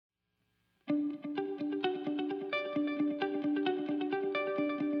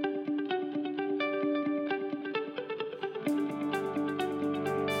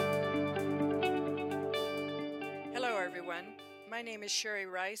My name is Sherry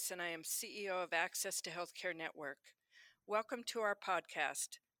Rice, and I am CEO of Access to Healthcare Network. Welcome to our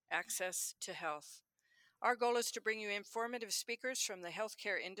podcast, Access to Health. Our goal is to bring you informative speakers from the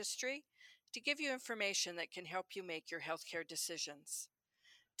healthcare industry to give you information that can help you make your healthcare decisions.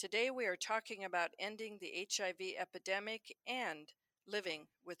 Today, we are talking about ending the HIV epidemic and living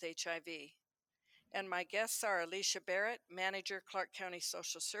with HIV. And my guests are Alicia Barrett, Manager, Clark County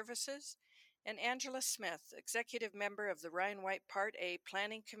Social Services, and Angela Smith, Executive Member of the Ryan White Part A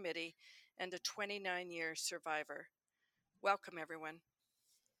Planning Committee and a 29-year survivor. Welcome, everyone.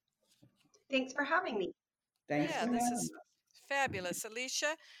 Thanks for having me. Thanks for This having is us. fabulous.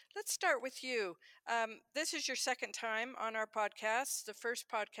 Alicia, let's start with you. This is your second time on our podcast. The first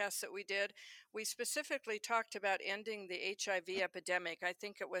podcast that we did, we specifically talked about ending the HIV epidemic. I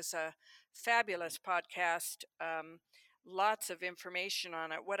think it was a fabulous podcast. Lots of information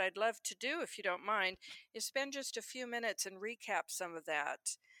on it. What I'd love to do, if you don't mind, is spend just a few minutes and recap some of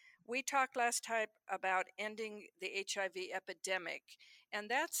that. We talked last time about ending the HIV epidemic, and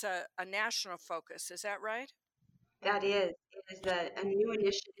that's a national focus. Is that right? It is a new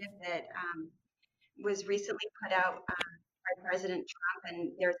initiative that was recently put out by President Trump,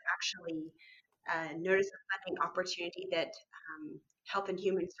 and there's actually a notice of funding opportunity that Health and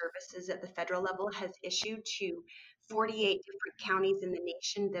Human Services at the federal level has issued to 48 different counties in the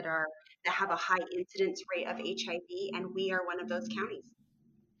nation that have a high incidence rate of HIV, and we are one of those counties.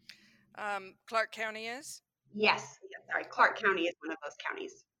 Clark County is? Yes, Clark County is one of those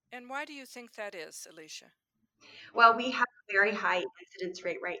counties. And why do you think that is, Alicia? Well, we have a very high incidence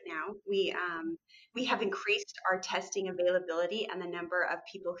rate right now. We have increased our testing availability and the number of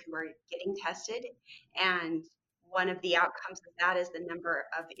people who are getting tested. And one of the outcomes of that is the number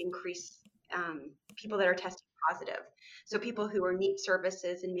of increased people that are testing positive. So people who are need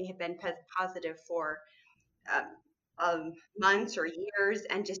services and may have been positive for um, months or years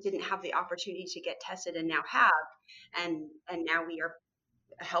and just didn't have the opportunity to get tested and now have. And now we are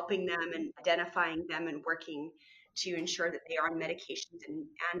helping them and identifying them and working to ensure that they are on medications and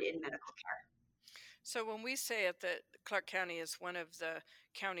in medical care. So when we say it that Clark County is one of the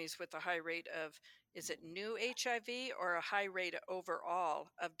counties with a high rate of, is it new HIV or a high rate overall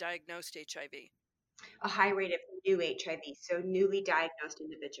of diagnosed HIV? A high rate of new HIV, so newly diagnosed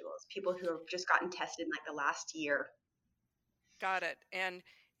individuals, people who have just gotten tested in like the last year. Got it. And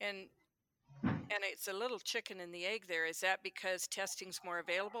it's a little chicken and the egg there. Is that because testing's more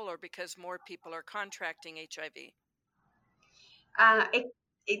available or because more people are contracting HIV?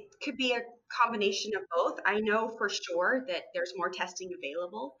 It could be a combination of both. I know for sure that there's more testing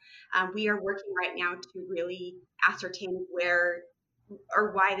available. We are working right now to really ascertain where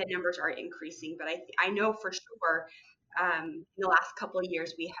or why the numbers are increasing. But I know for sure in the last couple of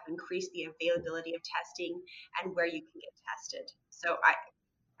years we have increased the availability of testing and where you can get tested. So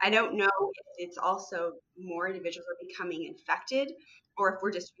I don't know if it's also more individuals are becoming infected or if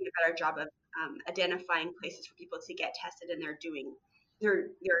we're just doing a better job of identifying places for people to get tested and they're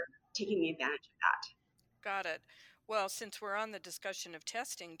taking advantage of that. Got it. Well, since we're on the discussion of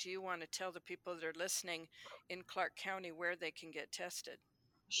testing, do you want to tell the people that are listening in Clark County where they can get tested?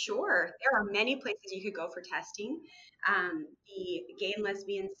 Sure, there are many places you could go for testing. The Gay and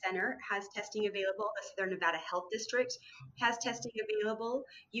Lesbian Center has testing available. The Southern Nevada Health District has testing available.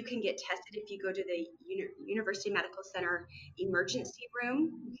 You can get tested if you go to the University Medical Center emergency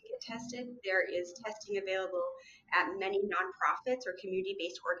room. You can get tested. There is testing available at many nonprofits or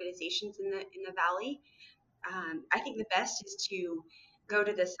community-based organizations in the valley. I think the best is to go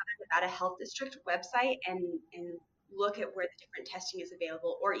to the Southern Nevada Health District website and look at where the different testing is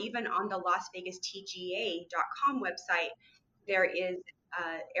available, or even on the LasVegasTGA.com website, there is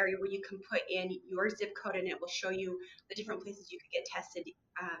an area where you can put in your zip code and it will show you the different places you could get tested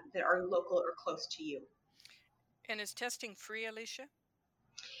that are local or close to you. And is testing free, Alicia?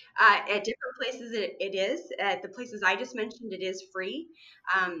 At different places, it is. At the places I just mentioned, it is free.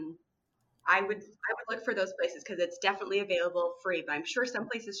 I would look for those places because it's definitely available free. But I'm sure some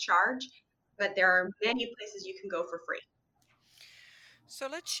places charge, but there are many places you can go for free. So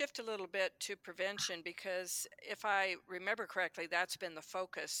let's shift a little bit to prevention because if I remember correctly, that's been the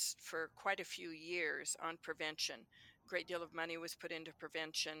focus for quite a few years on prevention. A great deal of money was put into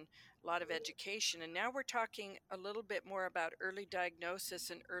prevention, a lot of education, and now we're talking a little bit more about early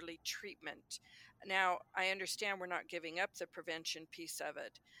diagnosis and early treatment. Now, I understand we're not giving up the prevention piece of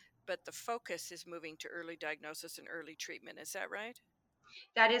it, but the focus is moving to early diagnosis and early treatment. Is that right?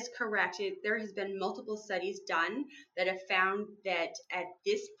 That is correct. There has been multiple studies done that have found that at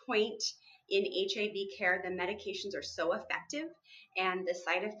this point in HIV care, the medications are so effective and the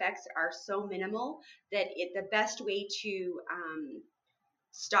side effects are so minimal that the best way to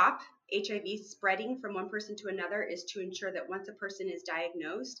stop HIV spreading from one person to another is to ensure that once a person is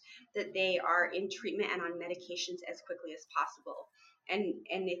diagnosed, that they are in treatment and on medications as quickly as possible. And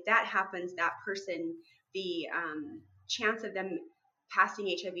if that happens, that person, the chance of them passing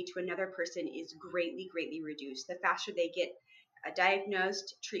HIV to another person is greatly, greatly reduced. The faster they get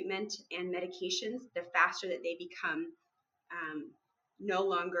diagnosed, treatment, and medications, the faster that they become no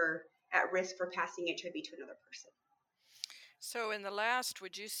longer at risk for passing HIV to another person. So, in the last,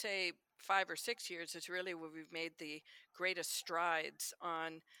 would you say 5 or 6 years is really where we've made the greatest strides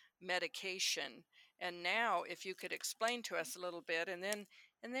on medication? And now, if you could explain to us a little bit, and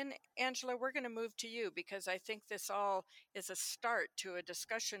then Angela, we're going to move to you because I think this all is a start to a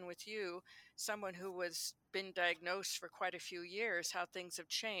discussion with you, someone who was been diagnosed for quite a few years, how things have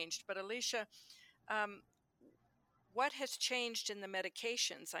changed. But Alicia, um, what has changed in the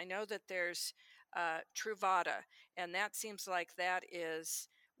medications? I know that there's Truvada, and that seems like that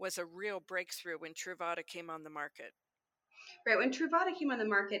was a real breakthrough when Truvada came on the market. Right, when Truvada came on the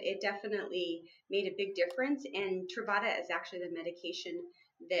market, it definitely made a big difference. And Truvada is actually the medication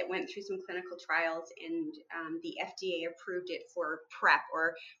that went through some clinical trials, and the FDA approved it for PrEP,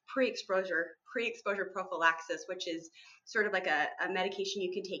 or pre-exposure prophylaxis, which is sort of like a medication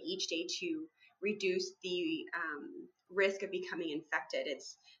you can take each day to reduce the risk of becoming infected.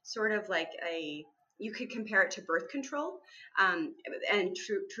 It's sort of like you could compare it to birth control, and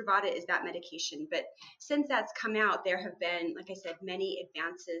Truvada is that medication. But since that's come out, there have been, like I said, many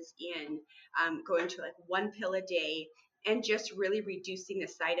advances in going to like one pill a day and just really reducing the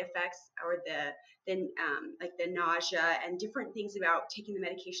side effects or like the nausea and different things about taking the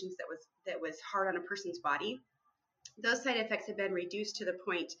medications that was hard on a person's body. Those side effects have been reduced to the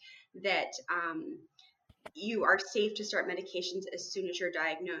point that you are safe to start medications as soon as you're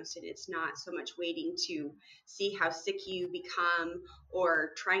diagnosed, and it's not so much waiting to see how sick you become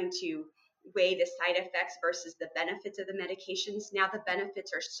or trying to weigh the side effects versus the benefits of the medications. Now the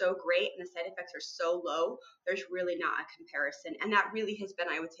benefits are so great and the side effects are so low, there's really not a comparison. And that really has been,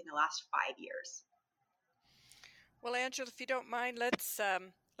 I would say, in the last 5 years. Well, Angela, if you don't mind, let's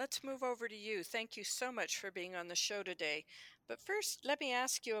move over to you. Thank you so much for being on the show today. But first, let me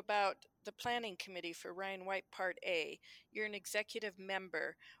ask you about the planning committee for Ryan White Part A. You're an executive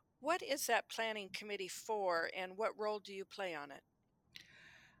member. What is that planning committee for, and what role do you play on it?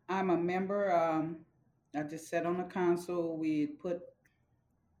 I'm a member. I just sat on the council. We put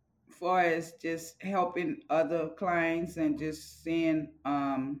far as just helping other clients and just seeing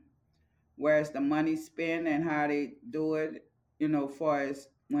where's the money spent and how they do it. Far as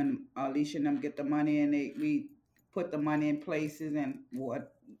when Alicia and them get the money and we put the money in places and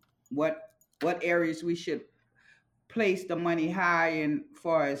what what areas we should place the money high in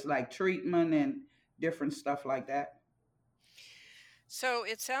far as like treatment and different stuff like that. So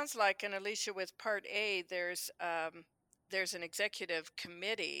it sounds like, and Alicia, with Part A, there's an executive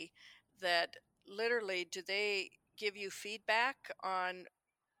committee that literally do they give you feedback on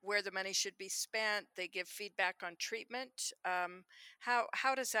where the money should be spent? They give feedback on treatment.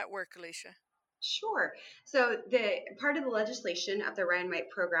 How does that work, Alicia? Sure. So the part of the legislation of the Ryan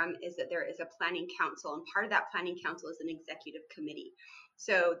White program is that there is a planning council, and part of that planning council is an executive committee.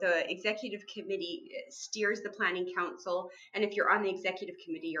 So the executive committee steers the planning council, and if you're on the executive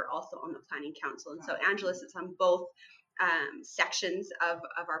committee, you're also on the planning council. And so Angela sits on both sections of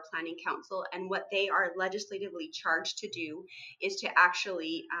our planning council, and what they are legislatively charged to do is to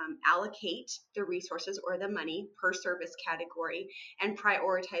actually allocate the resources or the money per service category and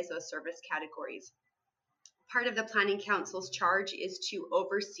prioritize those service categories. Part of the Planning Council's charge is to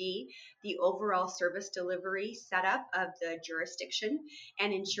oversee the overall service delivery setup of the jurisdiction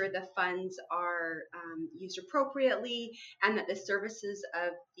and ensure the funds are used appropriately and that the services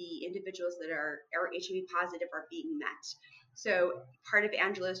of the individuals that are HIV positive are being met. So part of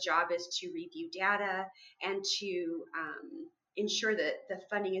Angela's job is to review data and to ensure that the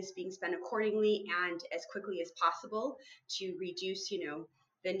funding is being spent accordingly and as quickly as possible to reduce,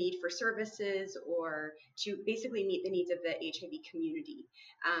 the need for services or to basically meet the needs of the HIV community.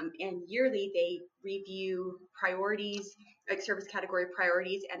 And yearly, they review priorities, like service category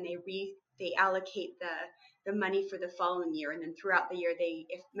priorities, and they allocate the money for the following year. And then throughout the year,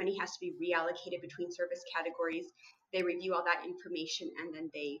 if money has to be reallocated between service categories, they review all that information and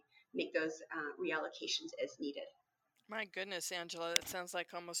then they make those reallocations as needed. My goodness, Angela, that sounds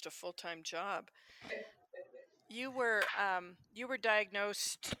like almost a full-time job. You were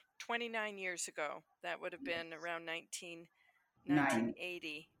diagnosed 29 years ago. That would have been Yes. around 90.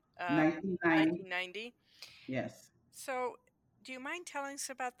 1980. 1990. 1990. Yes. So, do you mind telling us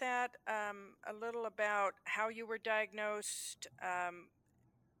about that? A little about how you were diagnosed,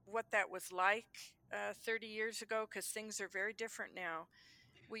 what that was like 30 years ago, because things are very different now.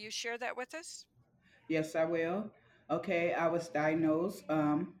 Will you share that with us? Yes, I will. Okay, I was diagnosed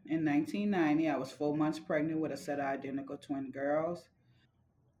in 1990. I was 4 months pregnant with a set of identical twin girls.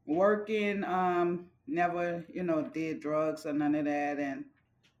 Working, never, did drugs or none of that. And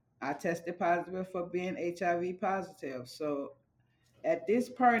I tested positive for being HIV positive. So at this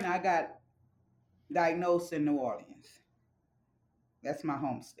point, I got diagnosed in New Orleans. That's my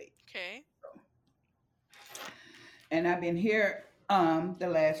home state. Okay. And I've been here the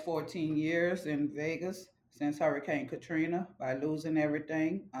last 14 years in Vegas since Hurricane Katrina by losing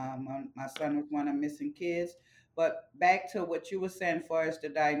everything. My son was one of missing kids. But back to what you were saying for as the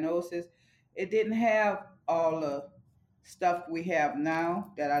diagnosis, it didn't have all the stuff we have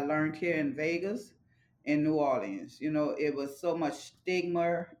now that I learned here in Vegas, in New Orleans. It was so much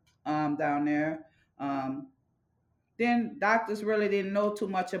stigma down there. Um, then doctors really didn't know too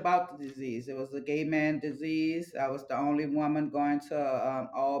much about the disease. It was a gay man disease. I was the only woman going to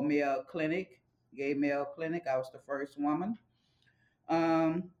all male clinic, gay male clinic. I was the first woman.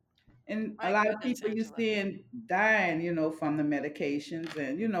 Um, and a My lot of goodness, people you Angela. seeing dying, from the medications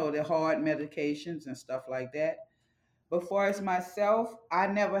and the hard medications and stuff like that. But for as myself, I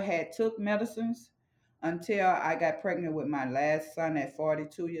never had took medicines until I got pregnant with my last son at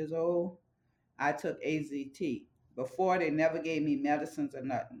 42 years old. I took AZT. Before they never gave me medicines or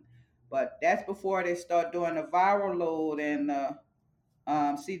nothing. But that's before they start doing the viral load and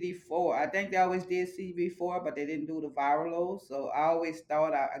CD4. I think they always did CD4, but they didn't do the viral load. So I always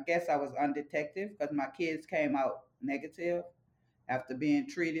thought, I guess I was undetected because my kids came out negative after being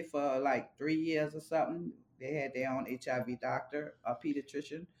treated for like 3 years or something. They had their own HIV doctor, a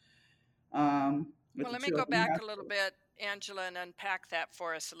pediatrician, with Well, the let me go children's back a little hospital. bit, Angela, and unpack that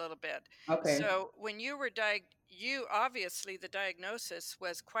for us a little bit. Okay. So, when you were you obviously the diagnosis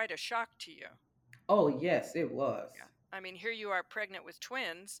was quite a shock to you. Oh, yes, it was. Yeah. I mean, here you are pregnant with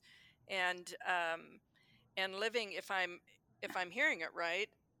twins, and living, if I'm hearing it right,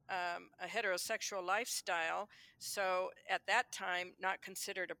 a heterosexual lifestyle. So at that time, not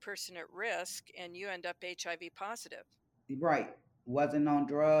considered a person at risk, and you end up HIV positive. Right. Wasn't on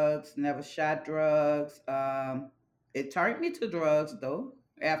drugs, never shot drugs. It turned me to drugs though,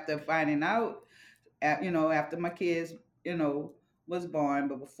 after finding out, after my kids, you know, was born.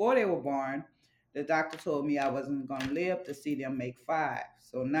 But before they were born, the doctor told me I wasn't going to live to see them make five.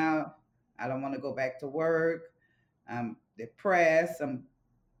 So now I don't want to go back to work. I'm depressed. I'm,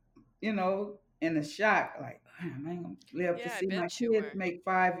 in a shock. Like, "Damn, I ain't going to live to Yeah, I see my bet you kids were. make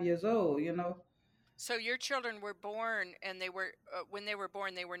 5 years old. So your children were born, and they were when they were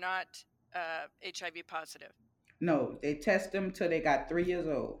born, they were not HIV positive. No, they test them till they got 3 years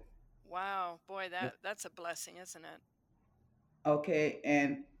old. Wow, boy, that's a blessing, isn't it? Okay,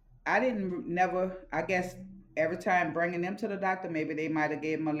 and I didn't never. I guess every time bringing them to the doctor, maybe they might have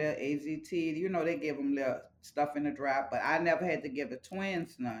gave them a little AZT. They give them little stuff in the drop, but I never had to give the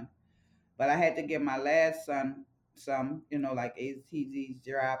twins none. But I had to give my last son some, like AZT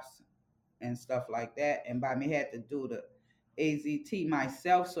drops and stuff like that. And by me had to do the AZT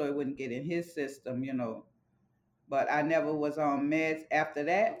myself so it wouldn't get in his system. But I never was on meds after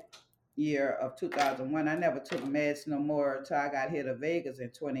that year of 2001. I never took meds no more until I got here to Vegas in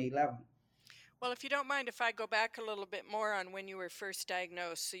 2011. Well, if you don't mind, if I go back a little bit more on when you were first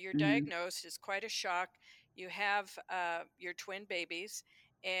diagnosed. So you're Hmm. diagnosed is quite a shock. You have your twin babies,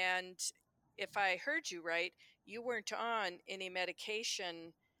 and if I heard you right, you weren't on any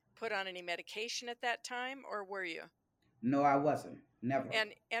medication, put on any medication at that time, or were you? No, I wasn't. Never.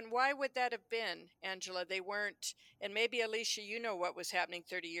 And why would that have been, Angela? They weren't, and maybe Alicia, you know what was happening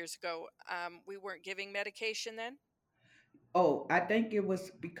 30 years ago. We weren't giving medication then. Oh, I think it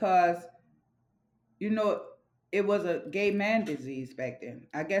was because, you know, it was a gay man disease back then.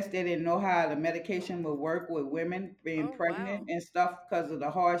 I guess they didn't know how the medication would work with women being Oh pregnant wow. and stuff because of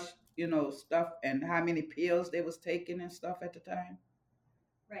the harsh, stuff and how many pills they was taking and stuff at the time.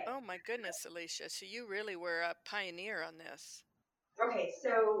 Right. Oh my goodness, Alicia. So you really were a pioneer on this. Okay,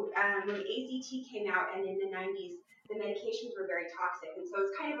 so when AZT came out and in the 90s, the medications were very toxic. And so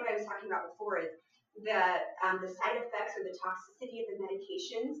it's kind of what I was talking about before is the side effects or the toxicity of the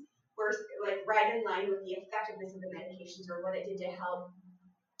medications were like right in line with the effectiveness of the medications or what it did to help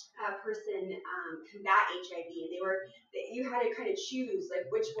a person combat HIV. And you had to kind of choose like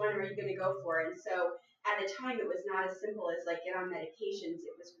which one are you going to go for. And so at the time, it was not as simple as like get on medications.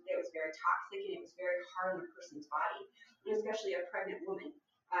 It was very toxic and it was very hard on a person's body, and especially a pregnant woman.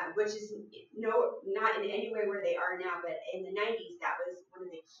 which is not in any way where they are now, but in the 90s, that was one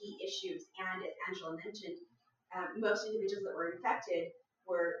of the key issues. And as Angela mentioned, most individuals that were infected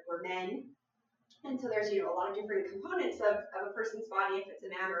were men. And so there's, a lot of different components of a person's body, if it's a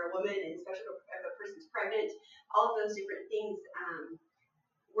man or a woman, and especially if a person's pregnant, all of those different things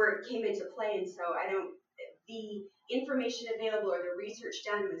came into play. And so the information available or the research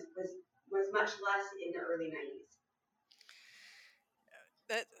done was much less in the early 90s.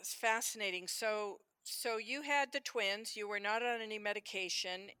 That's fascinating. So you had the twins, you were not on any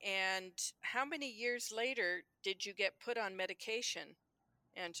medication, and how many years later did you get put on medication,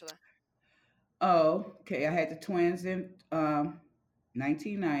 Angela? Oh, okay. I had the twins in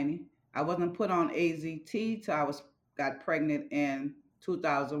 1990. I wasn't put on AZT till I was got pregnant in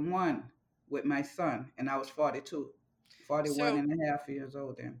 2001 with my son, and I was 42, 41 So and a half years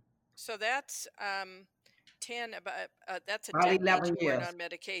old then. so that's 10 about that's a About decade 11 you weren't years. on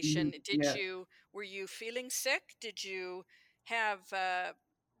medication. Yes. Were you feeling sick? Did you have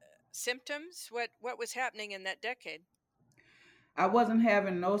symptoms? What was happening in that decade? I wasn't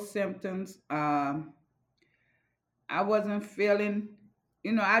having no symptoms. I wasn't feeling,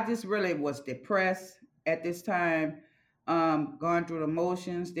 I just really was depressed at this time, going through the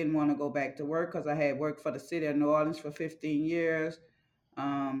motions, didn't want to go back to work because I had worked for the city of New Orleans for 15 years.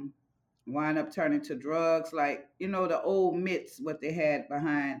 Um, Wind up turning to drugs, like, the old myths, what they had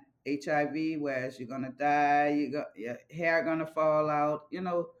behind HIV, whereas you're going to die, your hair going to fall out,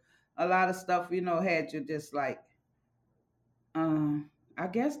 a lot of stuff, had you just like, I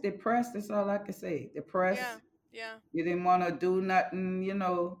guess depressed is all I can say. Yeah, Depressed. yeah, You didn't want to do nothing,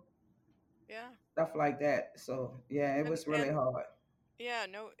 yeah. stuff like that. So yeah, it was really And hard. yeah,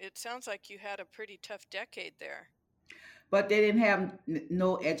 no, it sounds like you had a pretty tough decade there. But they didn't have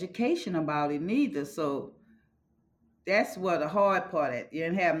no education about it neither. So that's what the hard part at. You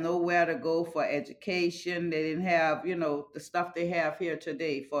didn't have nowhere to go for education. They didn't have, the stuff they have here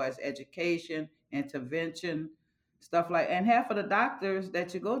today for as education, intervention, stuff like. And half of the doctors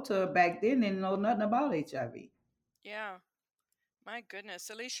that you go to back then didn't know nothing about HIV. Yeah, my goodness.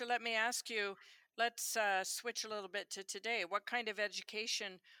 Alicia, let me ask you, let's switch a little bit to today. What kind of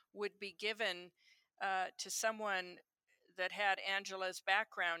education would be given to someone that had Angela's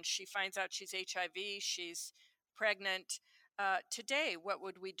background? She finds out she's HIV, she's pregnant. Today, what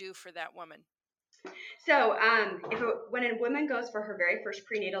would we do for that woman? So, when a woman goes for her very first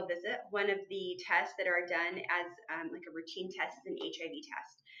prenatal visit, one of the tests that are done as like a routine test is an HIV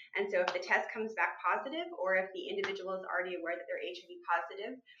test. And so, if the test comes back positive, or if the individual is already aware that they're HIV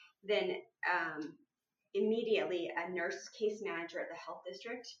positive, then immediately a nurse case manager at the health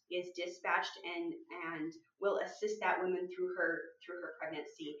district is dispatched and will assist that woman through her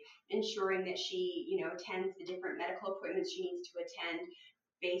pregnancy, ensuring that she attends the different medical appointments she needs to attend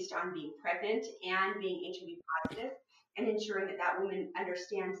based on being pregnant and being HIV positive, and ensuring that that woman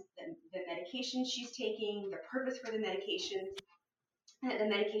understands the medications she's taking, the purpose for the medications, and that the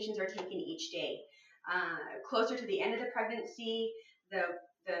medications are taken each day. Closer to the end of the pregnancy, the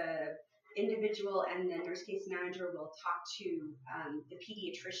individual and the nurse case manager will talk to the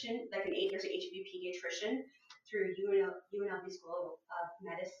pediatrician, there's an HIV pediatrician through UNLV School of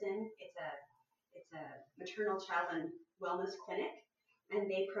Medicine. It's a maternal child and wellness clinic,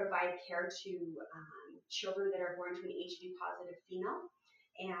 and they provide care to children that are born to an HIV positive female,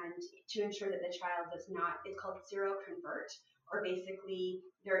 and to ensure that the child does not, it's called seroconvert, or basically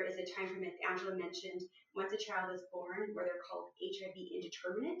there is a time frame, as Angela mentioned, once a child is born, where they're called HIV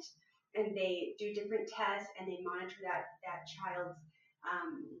indeterminate, and they do different tests and they monitor that child's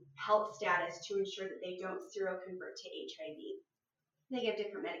health status to ensure that they don't seroconvert to HIV. They give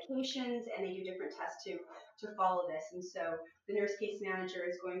different medications and they do different tests to follow this. And so the nurse case manager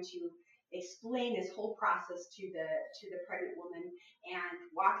is going to explain this whole process to the pregnant woman and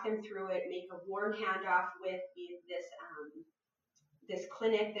walk them through it, make a warm handoff with this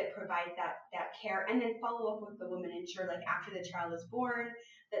clinic that provides that care, and then follow up with the woman, ensure like after the child is born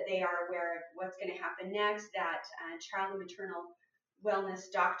that they are aware of what's going to happen next, that child and maternal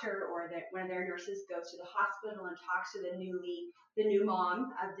wellness doctor or that one of their nurses goes to the hospital and talks to the new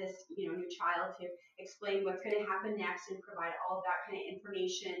mom of this new child to explain what's going to happen next and provide all of that kind of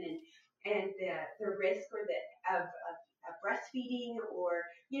information and the risk or of breastfeeding, or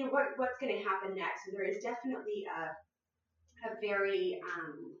what's going to happen next. So there is definitely a very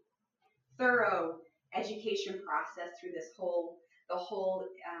thorough education process through the whole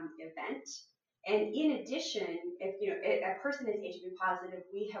event. And in addition, if a person is HIV positive,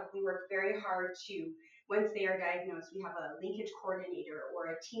 we work very hard to, once they are diagnosed, we have a linkage coordinator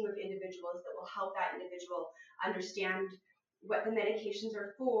or a team of individuals that will help that individual understand what the medications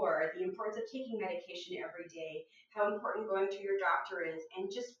are for, the importance of taking medication every day, how important going to your doctor is, and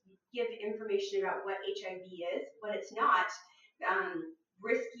just give information about what HIV is, what it's not,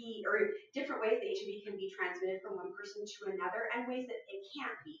 risky or different ways that HIV can be transmitted from one person to another, and ways that it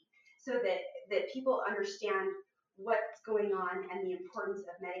can't be, so that people understand what's going on and the importance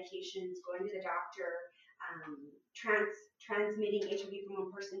of medications, going to the doctor, transmitting HIV from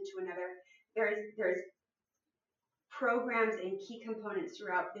one person to another. There's programs and key components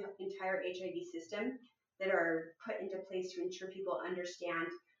throughout the entire HIV system that are put into place to ensure people understand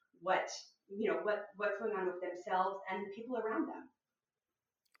what what's going on with themselves and the people around them.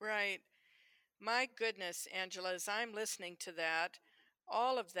 Right. My goodness, Angela, as I'm listening to that,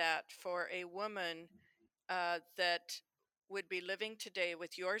 all of that for a woman that would be living today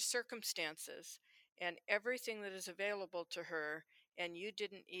with your circumstances and everything that is available to her, and you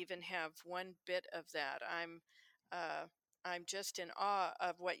didn't even have one bit of that. Uh, I'm just in awe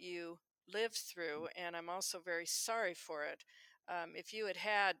of what you lived through, and I'm also very sorry for it. If you had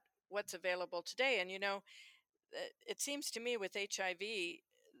had what's available today, and it seems to me with HIV,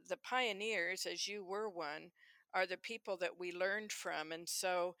 the pioneers, as you were one, are the people that we learned from. And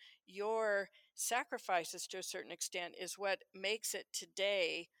so your sacrifices to a certain extent is what makes it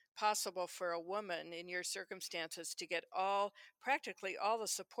today possible for a woman in your circumstances to get practically all the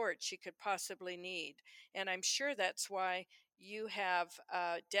support she could possibly need. And I'm sure that's why you have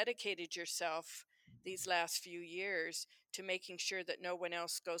dedicated yourself these last few years to making sure that no one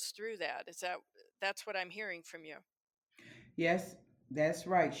else goes through that. That's what I'm hearing from you. Yes, that's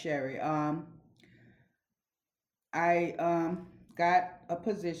right, Sherry. I got a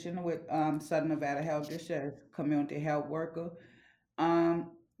position with Southern Nevada Health District as community health worker.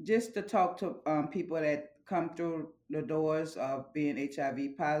 Um, just to talk to people that come through the doors of being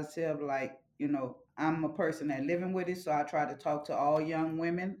HIV positive. Like, I'm a person that living with it, so I try to talk to all young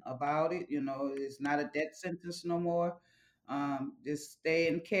women about it. It's not a death sentence no more. Just stay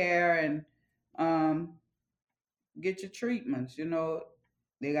in care and um, get your treatments.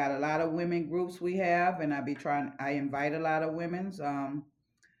 They got a lot of women groups we have, and I invite a lot of women's.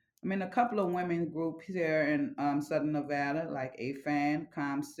 I'm in a couple of women groups here in Southern Nevada, like AFAN,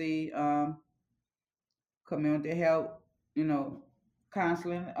 COMC, Community Health, you know,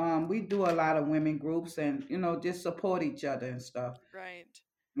 counseling. We do a lot of women groups and, just support each other and stuff. Right.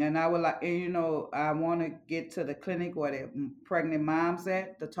 And I would like, and, I want to get to the clinic where the pregnant moms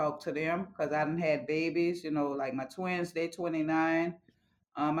at to talk to them because I done had babies, like my twins, they 29.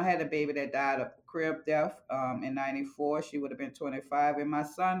 I had a baby that died of crib death in 94. She would have been 25. And my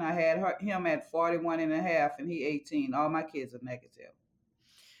son, I had him at 41 and a half, and he 18. All my kids are negative.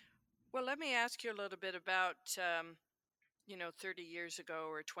 Well, let me ask you a little bit about, 30 years ago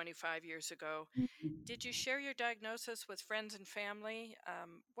or 25 years ago. Did you share your diagnosis with friends and family?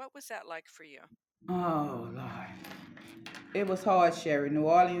 What was that like for you? Oh, Lord. It was hard, Sherry. New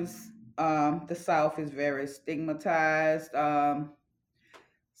Orleans, the South is very stigmatized.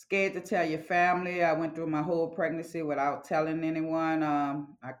 Scared to tell your family. I went through my whole pregnancy without telling anyone.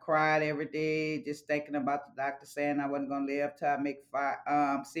 I cried every day, just thinking about the doctor saying I wasn't gonna live till I make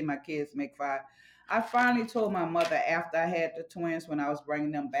five. See my kids make five. I finally told my mother after I had the twins when I was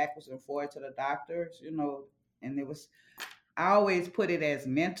bringing them backwards and forward to the doctors, and it was. I always put it as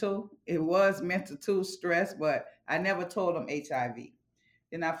mental. It was mental too, stress, but I never told them HIV.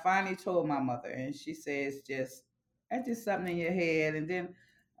 Then I finally told my mother, and she says, "Just that's just something in your head." And then,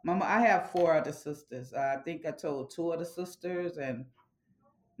 Mama, I have four other sisters. I think I told two of the sisters, and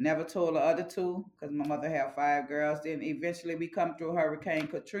never told the other two because my mother had five girls. Then eventually, we come through Hurricane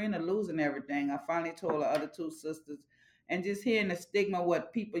Katrina, losing everything. I finally told the other two sisters, and just hearing the stigma,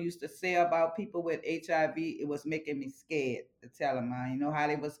 what people used to say about people with HIV, it was making me scared to tell them, how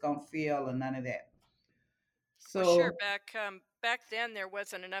they was gonna feel or none of that. Well, sure. So Back then, there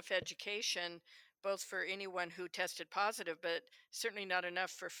wasn't enough education, both for anyone who tested positive, but certainly not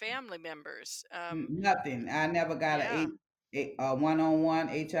enough for family members. Nothing. I never got Yeah. a one-on-one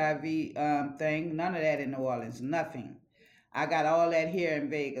HIV thing. None of that in New Orleans. Nothing. I got all that here in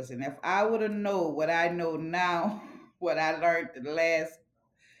Vegas. And if I would have known what I know now, what I learned the last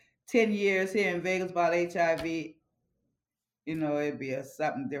 10 years here in Vegas about HIV, it'd be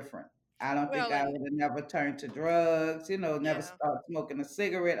something different. I don't think Well, I and would have never turned to drugs. Never yeah, started smoking a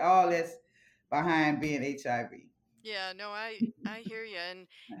cigarette. All this behind being HIV. yeah. No, I hear you,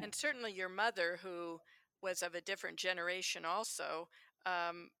 and certainly your mother, who was of a different generation, also,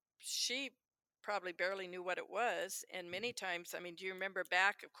 um, she probably barely knew what it was, and many times, I mean, do you remember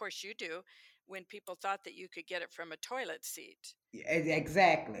back? Of course, you do, when people thought that you could get it from a toilet seat.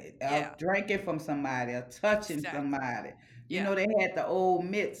 Exactly. Yeah, Drinking from somebody or touching exactly. somebody. You Yeah, know, they had the old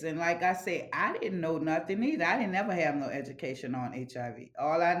myths. And like I say, I didn't know nothing either. I didn't never have no education on HIV.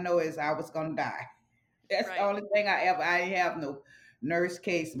 All I know is I was going to die. That's the right, only thing I didn't have no nurse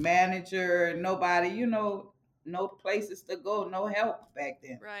case manager, nobody, no places to go, no help back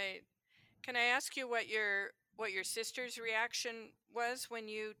then. right. Can I ask you what your sister's reaction was when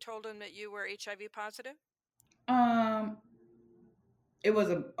you told him that you were HIV positive? Um, it was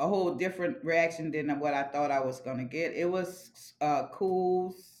a whole different reaction than what I thought I was gonna get. It was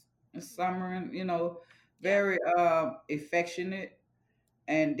cool, summer, Yeah. very affectionate.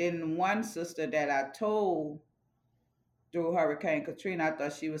 And then one sister that I told through Hurricane Katrina, I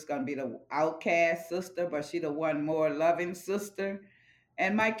thought she was gonna be the outcast sister, but she the one more loving sister.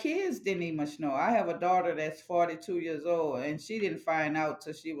 And my kids didn't even much know. I have a daughter that's 42 years old, and she didn't find out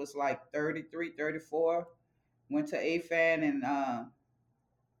till she was like 33, 34. Went to AFAN, and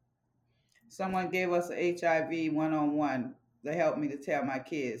someone gave us an HIV one-on-one to help me to tell my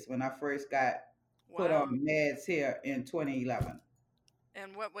kids when I first got put on Wow. meds here in 2011.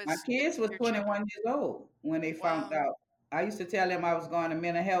 And what My was kids was your 21 children? years old when they found Wow. out. I used to tell them I was going to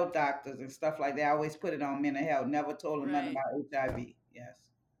mental health doctors and stuff like that. I always put it on mental health. Never told them nothing Right. about HIV.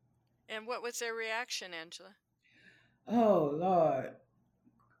 Yes. And what was their reaction, Angela? Oh Lord,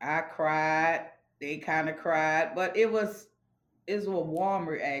 I cried. They kind of cried, but it was a warm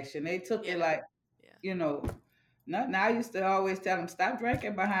reaction. They took it Yeah. like, Yeah. you know, nothing. I used to always tell them, stop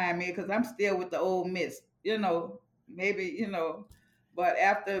drinking behind me because I'm still with the old myths, maybe, but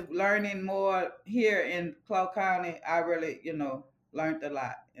after learning more here in Clark County, I really, learned a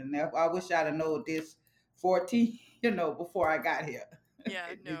lot. And I wish I'd have known this 14, before I got here. Yeah,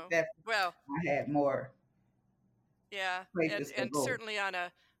 It's no. that Well, I had more yeah, places to and go. certainly on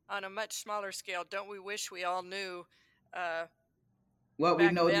a much smaller scale, don't we wish we all knew uh What we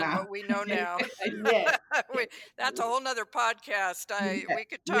back know then now. what we know now? Yes. That's a whole nother podcast. Yeah. We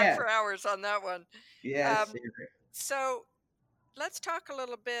could talk Yes. for hours on that one. Yes, Um, Sherry. so let's talk a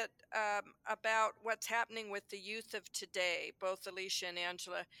little bit about what's happening with the youth of today, both Alicia and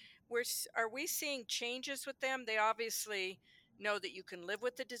Angela. Are we seeing changes with them? They obviously know that you can live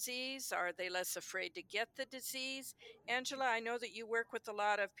with the disease. Are they less afraid to get the disease? Angela, I know that you work with a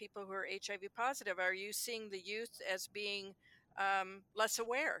lot of people who are HIV positive. Are you seeing the youth as being less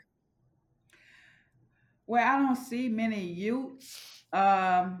aware? Well, I don't see many youth.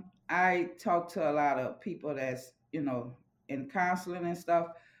 I talk to a lot of people that's, in counseling and stuff.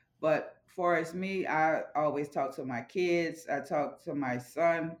 But for as me, I always talk to my kids. I talk to my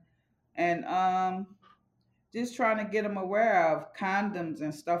son, and just trying to get them aware of condoms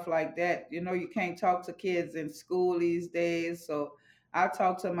and stuff like that. You can't talk to kids in school these days. So I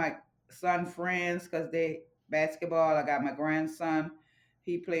talk to my son friends because they basketball. I got my grandson.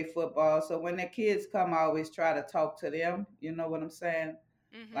 He play football. So when the kids come, I always try to talk to them. You know what I'm saying?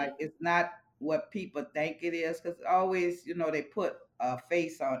 Like Mm-hmm. it's not what people think it is. Because always, they put a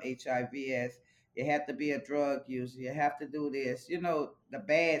face on HIV as you have to be a drug user. You have to do this. The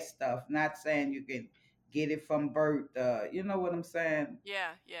bad stuff. Not saying you can get it from birth. You know what I'm saying? Yeah,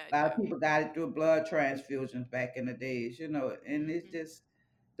 yeah, I A lot do. of people got it through blood transfusions back in the days, and it's Mm-hmm. just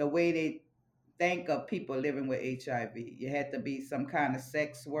the way they think of people living with HIV. You had to be some kind of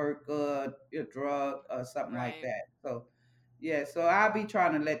sex worker, a drug, or something like Right. that. So, yeah, so I'll be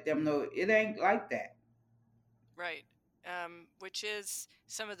trying to let them know it ain't like that. Right. Which is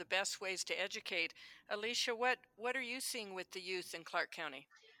some of the best ways to educate. Alicia, what are you seeing with the youth in Clark County?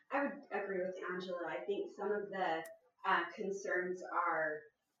 I would agree with Angela. I think some of the concerns are,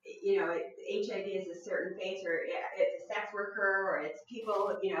 HIV is a certain face, or it's a sex worker, or it's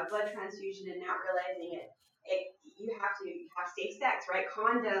people, blood transfusion, and not realizing it. You have to have safe sex, right?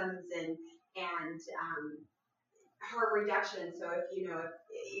 Condoms and harm reduction. So if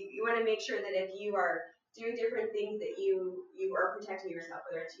you want to make sure that if you are doing different things that you are protecting yourself,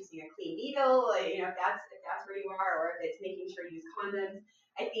 whether it's using a clean needle, if that's where you are, or if it's making sure you use condoms.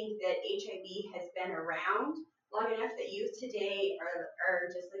 I think that HIV has been around long enough that youth today are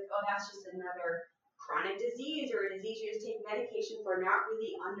just like, oh, that's just another chronic disease or a disease you just take medication for, not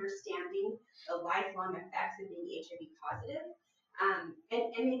really understanding the lifelong effects of being HIV positive.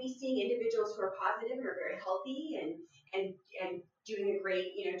 And maybe seeing individuals who are positive and are very healthy and doing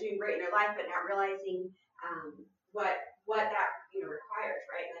great in their life, but not realizing what that requires,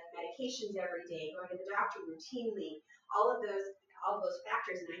 right? Like medications every day, going to the doctor routinely, all of those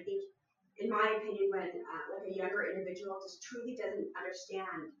factors. And I think, in my opinion, when like a younger individual just truly doesn't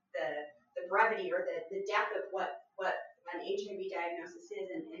understand the brevity or the depth of what an HIV diagnosis is,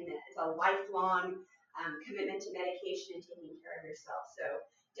 and it's a lifelong commitment to medication and taking care of yourself. So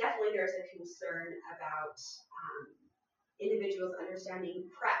definitely there's a concern about individuals understanding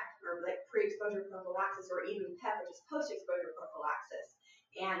PrEP, or like pre-exposure prophylaxis, or even PEP, which is post-exposure prophylaxis,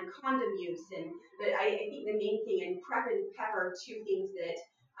 and condom use. But I think the main thing, and PrEP and PEP are two things that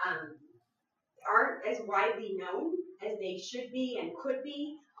aren't as widely known as they should be and could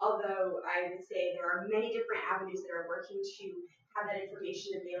be, although I would say there are many different avenues that are working to have that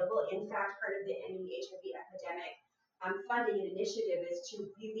information available. In fact, part of the Ending the HIV Epidemic funding and initiative is to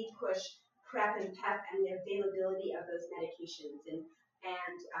really push PrEP and PEP and the availability of those medications. And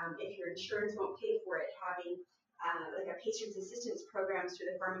if your insurance won't pay for it, having like a patient's assistance programs through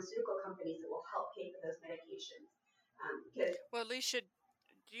the pharmaceutical companies that will help pay for those medications. Because Well, Alicia,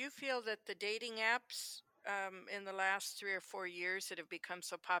 do you feel that the dating apps in the last 3 or 4 years that have become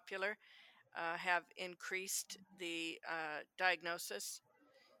so popular have increased the diagnosis,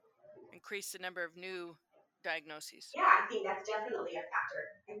 increased the number of new diagnoses? yeah, I think that's definitely a factor.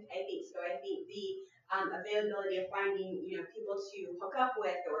 I think so. I think the availability of finding, people to hook up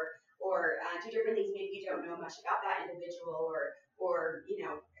with, or do different things. Maybe you don't know much about that individual, or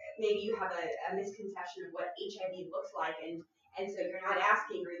maybe you have a misconception of what HIV looks like, and so you're not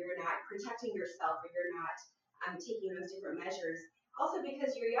asking, or you're not protecting yourself, or you're not taking those different measures. Also,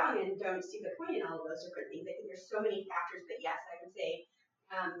 because you're young and don't see the point in all of those different things. I think there's so many factors, but yes, I would say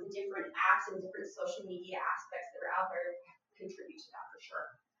the different apps and different social media aspects that are out there contribute to that for sure.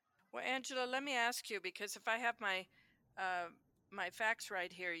 Well, Angela, let me ask you, because if I have my facts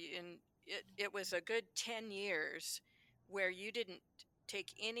right here, it was a good 10 years where you didn't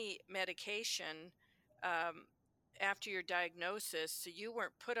take any medication um, after your diagnosis, so you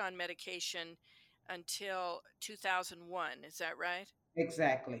weren't put on medication until 2001. Is that right?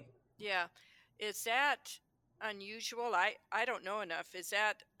 Exactly. Yeah. Is that unusual? I don't know enough. Is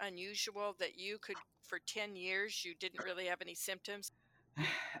that unusual that you could, for 10 years, you didn't really have any symptoms?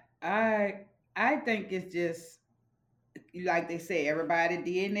 I I think it's just like they say, everybody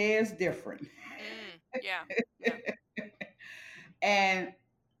DNA is different. Yeah. Yeah. And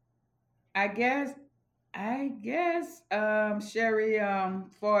I guess Sherry,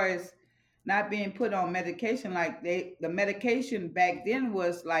 far as not being put on medication, like the medication back then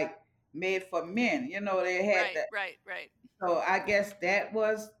was like made for men. They had Right, the right, right. So I guess that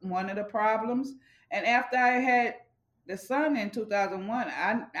was one of the problems. And after I had the son in 2001,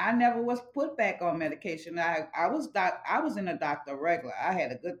 I never was put back on medication. I was in a doctor regular. I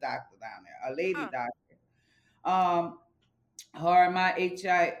had a good doctor down there, a lady Huh. doctor. Um, her and my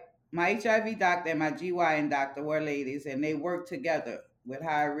HIV doctor and my GYN doctor were ladies, and they worked together with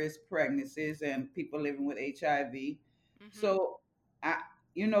high risk pregnancies and people living with HIV. Mm-hmm. So I,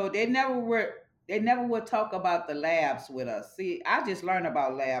 they never would talk about the labs with us. See, I just learned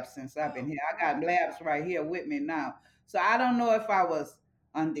about labs since I've been Oh, here. I got labs right here with me now. So I don't know if I was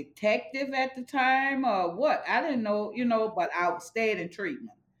undetective at the time or what. I didn't know, but I stayed in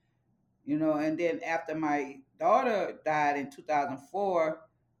treatment. And then after my daughter died in 2004,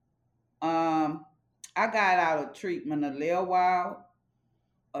 I got out of treatment a little while,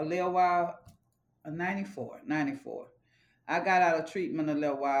 94. I got out of treatment a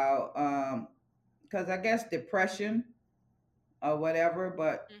little while, because I guess depression or whatever,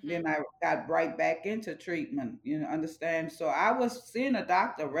 but mm-hmm. then I got right back into treatment, understand? So I was seeing a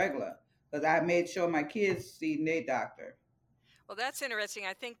doctor regular because I made sure my kids seen their doctor. Well, that's interesting.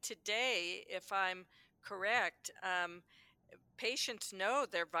 I think today, if I'm correct, patients know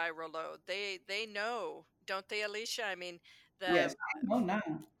their viral load. They know, don't they, Alicia? I mean, the Yes, I know now.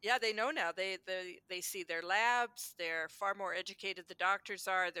 yeah, they know now. They see their labs. They're far more educated. The doctors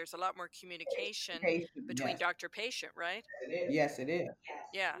are. There's a lot more communication Patient, between yes. doctor patient, right? Yes, it is. Yes.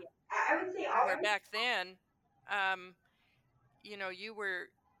 Yeah. Yeah. I would say Where back then, um, you were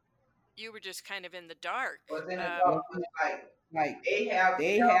just kind of in the dark. Was in the dark. Like they have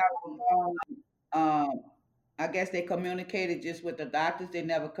um, um I guess they communicated just with the doctors. They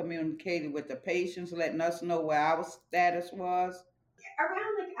never communicated with the patients, letting us know where our status was.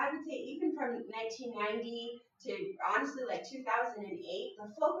 around, like, I would say even from 1990 to honestly like 2008,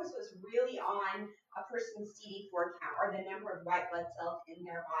 the focus was really on a person's CD4 count, or the number of white blood cells in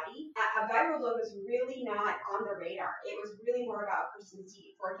their body. A viral load was really not on the radar. It was really more about a person's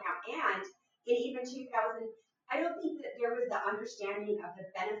CD4 count. And in even 2000, I don't think that there was the understanding of the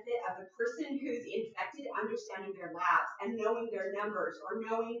benefit of the person who's infected, understanding their labs and knowing their numbers, or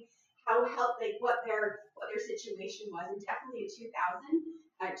knowing how help like what their situation was. And definitely in 2000,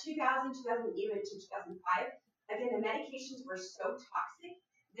 even to 2005, again, the medications were so toxic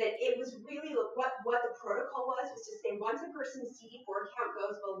that it was really what the protocol was to say, once a person's CD4 count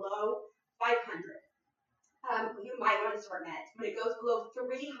goes below 500, you might want to start meds. When it goes below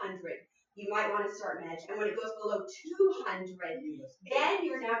 300, you might want to start meds. And when it goes below 200, then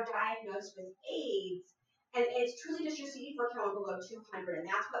you're now diagnosed with AIDS. And it's truly just your CD4 count below 200, and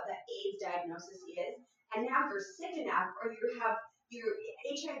that's what the AIDS diagnosis is. And now you're sick enough, or you have your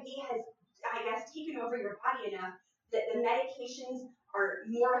HIV has, I guess, taken over your body enough that the medications are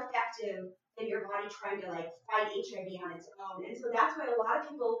more effective than your body trying to like fight HIV on its own. And so that's why a lot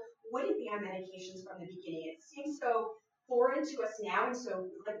of people wouldn't be on medications from the beginning. It seems so foreign to us now and so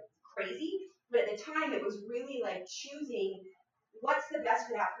like crazy, but at the time it was really like choosing what's the best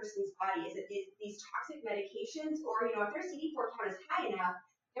for that person's body. Is it these toxic medications, or if their CD4 count is high enough,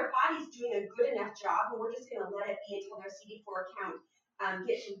 their body's doing a good enough job, and we're just going to let it be until their CD4 count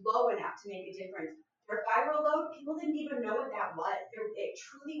gets low enough to make a difference. Their viral load, people didn't even know what that was. It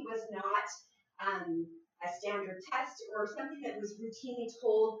truly was not a standard test or something that was routinely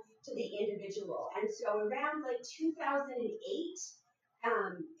told to the individual. And so around like 2008,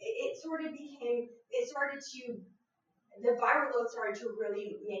 it sort of became, it started to, the viral load started to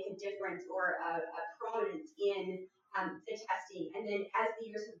really make a difference or a prominence in the testing. And then as the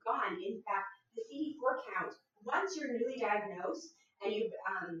years have gone, in fact, the CD4 count, once you're newly diagnosed and you've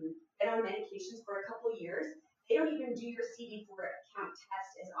been on medications for a couple years, they don't even do your CD4 count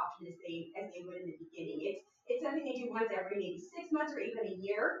test as often as they would in the beginning. It's something they do once every maybe 6 months or even a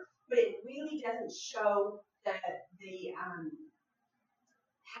year, but it really doesn't show the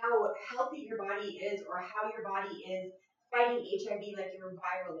how healthy your body is or how your body is fighting HIV like your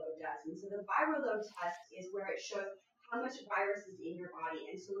viral load does. And so the viral load test is where it shows how much virus is in your body.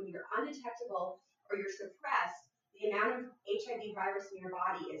 And so when you're undetectable or you're suppressed, the amount of HIV virus in your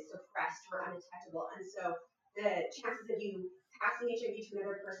body is suppressed or undetectable. And so the chances of you passing HIV to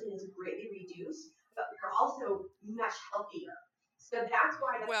another person is greatly reduced, but you're also much healthier. So that's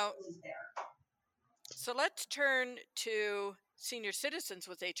why that is there. So let's turn to senior citizens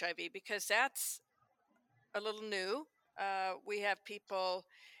with HIV, because that's a little new. We have people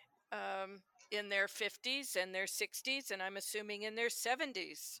in their 50s and their 60s, and I'm assuming in their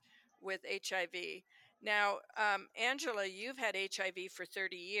 70s with HIV. Now, Angela, you've had HIV for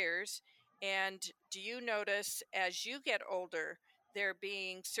 30 years. And do you notice as you get older, there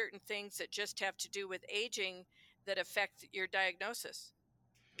being certain things that just have to do with aging that affect your diagnosis?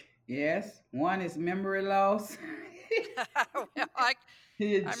 Yes, one is memory loss. Well, I'm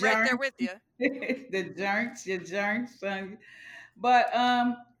Your right there with you. your joints. But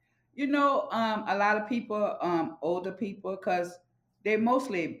a lot of people, older people, because they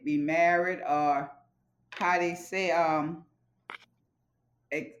mostly be married or how they say,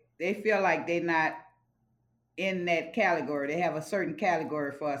 they feel like they're not in that category. They have a certain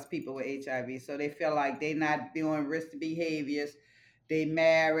category for us people with HIV. So they feel like they're not doing risky behaviors. They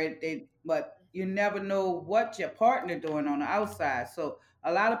married, but you never know what your partner doing on the outside. So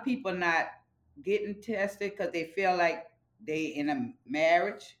a lot of people not getting tested because they feel like they in a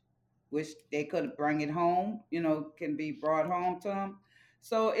marriage, which they could bring it home, can be brought home to them.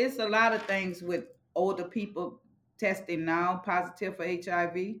 So it's a lot of things with older people testing now positive for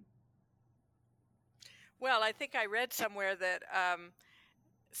HIV. Well, I think I read somewhere that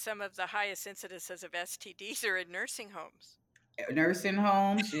some of the highest incidences of STDs are in nursing homes. Nursing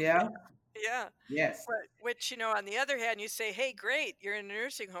homes, yeah. Yeah. Yes. Which, on the other hand, you say, hey, great, you're in a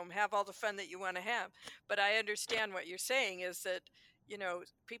nursing home, have all the fun that you want to have. But I understand what you're saying is that,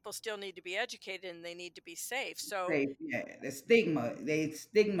 people still need to be educated and they need to be safe. So, Yeah, the stigma, they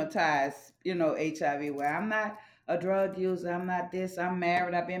stigmatize, HIV. Well, I'm not a drug user, I'm not this, I'm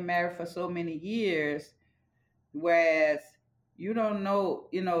married, I've been married for so many years. Whereas you don't know,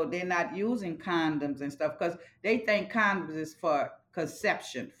 they're not using condoms and stuff because they think condoms is for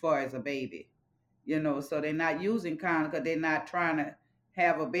conception, for as a baby, so they're not using condoms because they're not trying to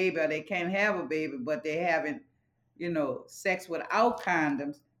have a baby or they can't have a baby, but they're having, sex without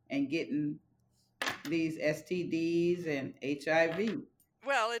condoms and getting these STDs and HIV.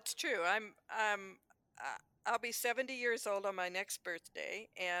 well, it's true. I'll be 70 years old on my next birthday,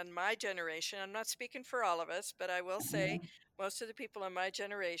 and my generation, I'm not speaking for all of us, but I will say most of the people in my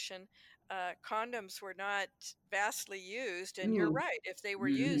generation, condoms were not vastly used. And you're right. If they were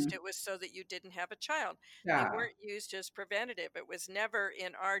used, it was so that you didn't have a child. They Yeah. weren't used as preventative. It was never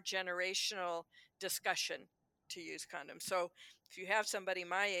in our generational discussion to use condoms. So if you have somebody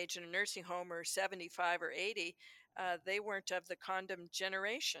my age in a nursing home or 75 or 80, they weren't of the condom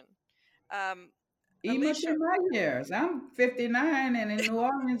generation. Even Alicia, in my years, I'm 59, and in New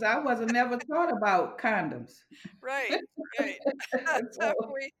Orleans, I wasn't never taught about condoms. right, right. So,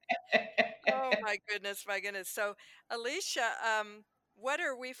 Oh my goodness. So, Alicia, what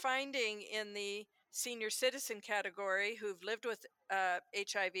are we finding in the senior citizen category who've lived with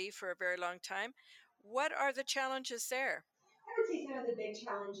HIV for a very long time. What are the challenges there? I would say some of the big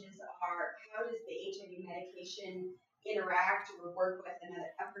challenges are how does the HIV medication interact or work with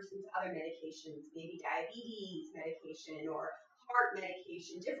a person's other medications, maybe diabetes medication or heart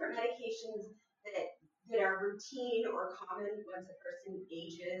medication, different medications that are routine or common once a person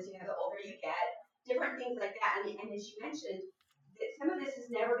ages, the older you get, different things like that. And as you mentioned, that some of this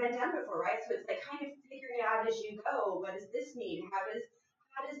has never been done before, right? So it's like kind of figuring it out as you go. What does this mean? How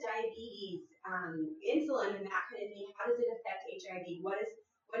does diabetes, insulin, and that kind of thing? How does it affect HIV? What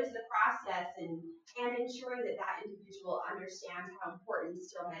is the process, and ensuring that that individual understands how important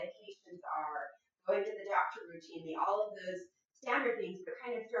still medications are, going to the doctor routinely, all of those standard things, but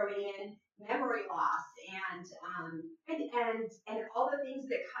kind of throwing in memory loss and all the things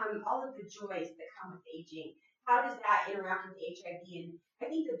that come, all of the joys that come with aging. How does that interact with HIV? And I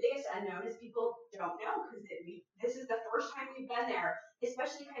think the biggest unknown is people don't know because this is the first time we've been there,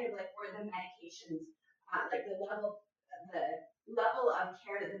 especially kind of like where the medications, like the level of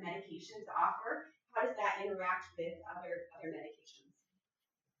care that the medications offer. How does that interact with other medications?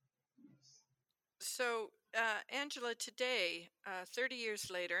 So, Angela, today, 30 years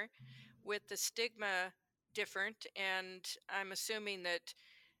later, with the stigma different, and I'm assuming that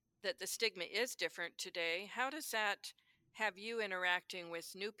the stigma is different today, how does that have you interacting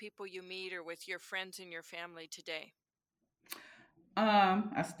with new people you meet or with your friends and your family today?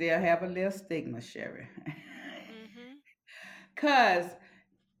 I still have a little stigma, Sherry. Mm-hmm. Cause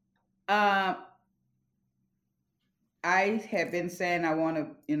um I have been saying I want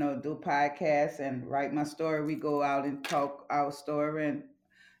to, do podcasts and write my story. We go out and talk our story and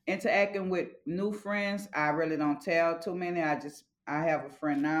interacting with new friends. I really don't tell too many. I have a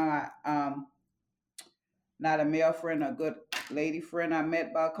friend now. Not a male friend, a good lady friend I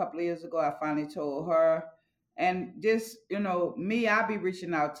met about a couple of years ago. I finally told her. And just, me, I'll be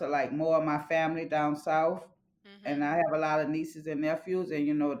reaching out to like more of my family down south. Mm-hmm. And I have a lot of nieces and nephews,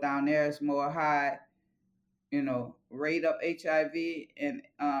 and down there is more high, rate of HIV and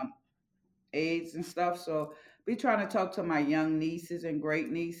AIDS and stuff. So be trying to talk to my young nieces and great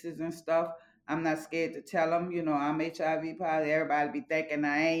nieces and stuff. I'm not scared to tell them, I'm HIV positive. Everybody be thinking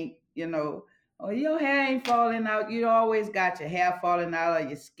I ain't, oh, your hair ain't falling out. You always got your hair falling out or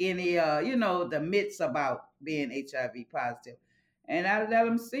you're skinny or, the myths about being HIV positive. And I let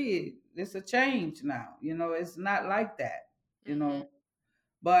them see it. It's a change now. It's not like that, you Mm-hmm. know.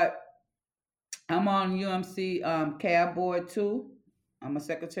 But I'm on UMC CAB board too. I'm a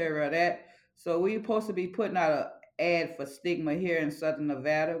secretary of that. So we're supposed to be putting out an ad for stigma here in Southern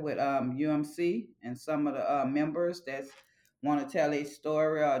Nevada with UMC and some of the members that want to tell a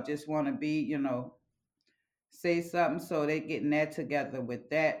story or just want to be, say something. So they're getting that together with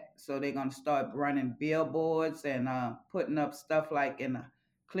that. So they're gonna start running billboards and putting up stuff like in the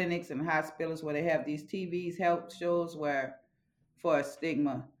clinics and hospitals where they have these TVs health shows where for a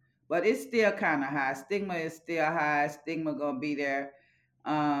stigma. But it's still kind of high. Stigma is still high. Stigma gonna be there.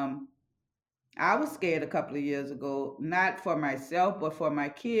 Um, I was scared a couple of years ago, not for myself, but for my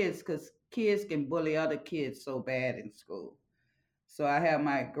kids, because kids can bully other kids so bad in school. So I have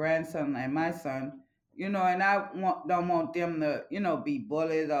my grandson and my son, and don't want them to, be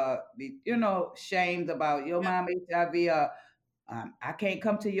bullied or be, shamed about your Yep. mom HIV or I can't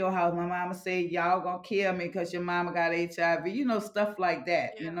come to your house. My mama say y'all gonna kill me because your mama got HIV. Stuff like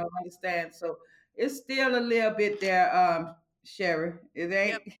that. Yeah. Understand? So it's still a little bit there, Sherry. It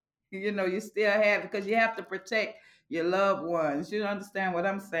Yep. ain't. You still have because you have to protect your loved ones. You understand what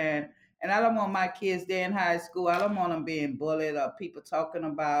I'm saying? And I don't want my kids there in high school. I don't want them being bullied or people talking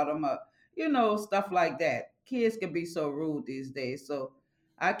about them or stuff like that. Kids can be so rude these days. So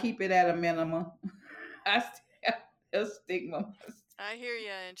I keep it at a minimum. I still have a stigma. I hear you,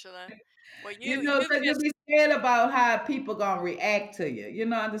 Angela. Well, you've Because you'll just, be scared about how people gonna react to you.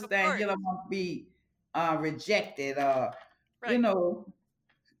 of Understand? You course, don't want to be rejected or, you right. know,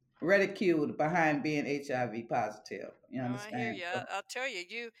 ridiculed behind being HIV positive. You No, I hear understand? you. So I'll tell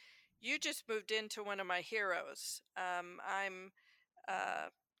you, you just moved into one of my heroes. I'm uh,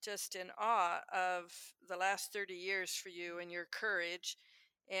 just in awe of the last 30 years for you and your courage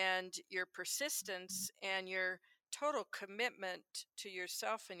and your persistence and your total commitment to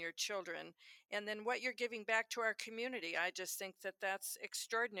yourself and your children, and then what you're giving back to our community. I just think that that's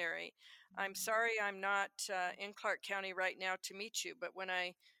extraordinary. I'm sorry I'm not in Clark County right now to meet you, but when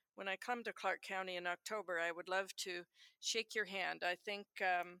I come to Clark County in October, I would love to shake your hand. I think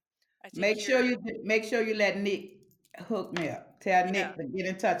you're, make sure you let Nick hook me up. Tell yeah, Nick to get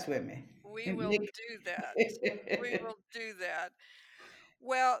in touch with me. we will Nick. do that. We will do that.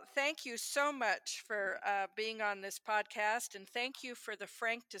 Well, thank you so much for being on this podcast, and thank you for the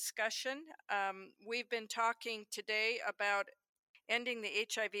frank discussion. We've been talking today about ending the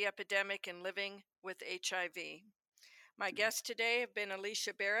HIV epidemic and living with HIV. My guests today have been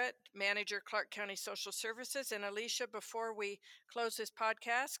Alicia Barrett, Manager, Clark County Social Services. And Alicia, before we close this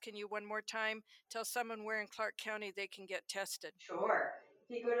podcast, can you one more time tell someone where in Clark County they can get tested? Sure.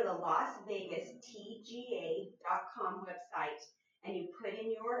 If you go to the Las Vegas TGA.com website and you put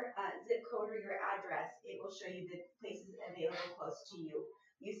in your zip code or your address, it will show you the places available close to you.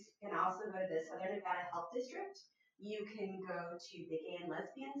 You can also go to the Southern Nevada Health District. You can go to the Gay and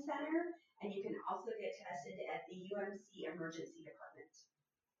Lesbian Center, and you can also get tested at the UMC Emergency Department.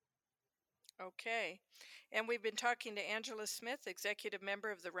 Okay. And we've been talking to Angela Smith, executive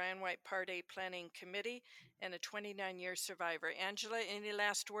member of the Ryan White Part A Planning Committee and a 29-year survivor. Angela, any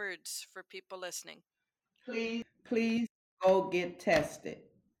last words for people listening? Please go get tested.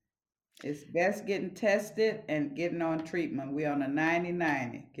 It's best getting tested and getting on treatment. We're on a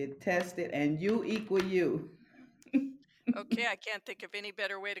 90-90. Get tested and you equal you. Okay, I can't think of any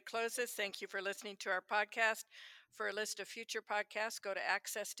better way to close this. Thank you for listening to our podcast. For a list of future podcasts, go to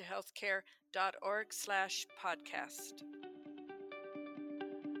accesstohealthcare.org/podcast.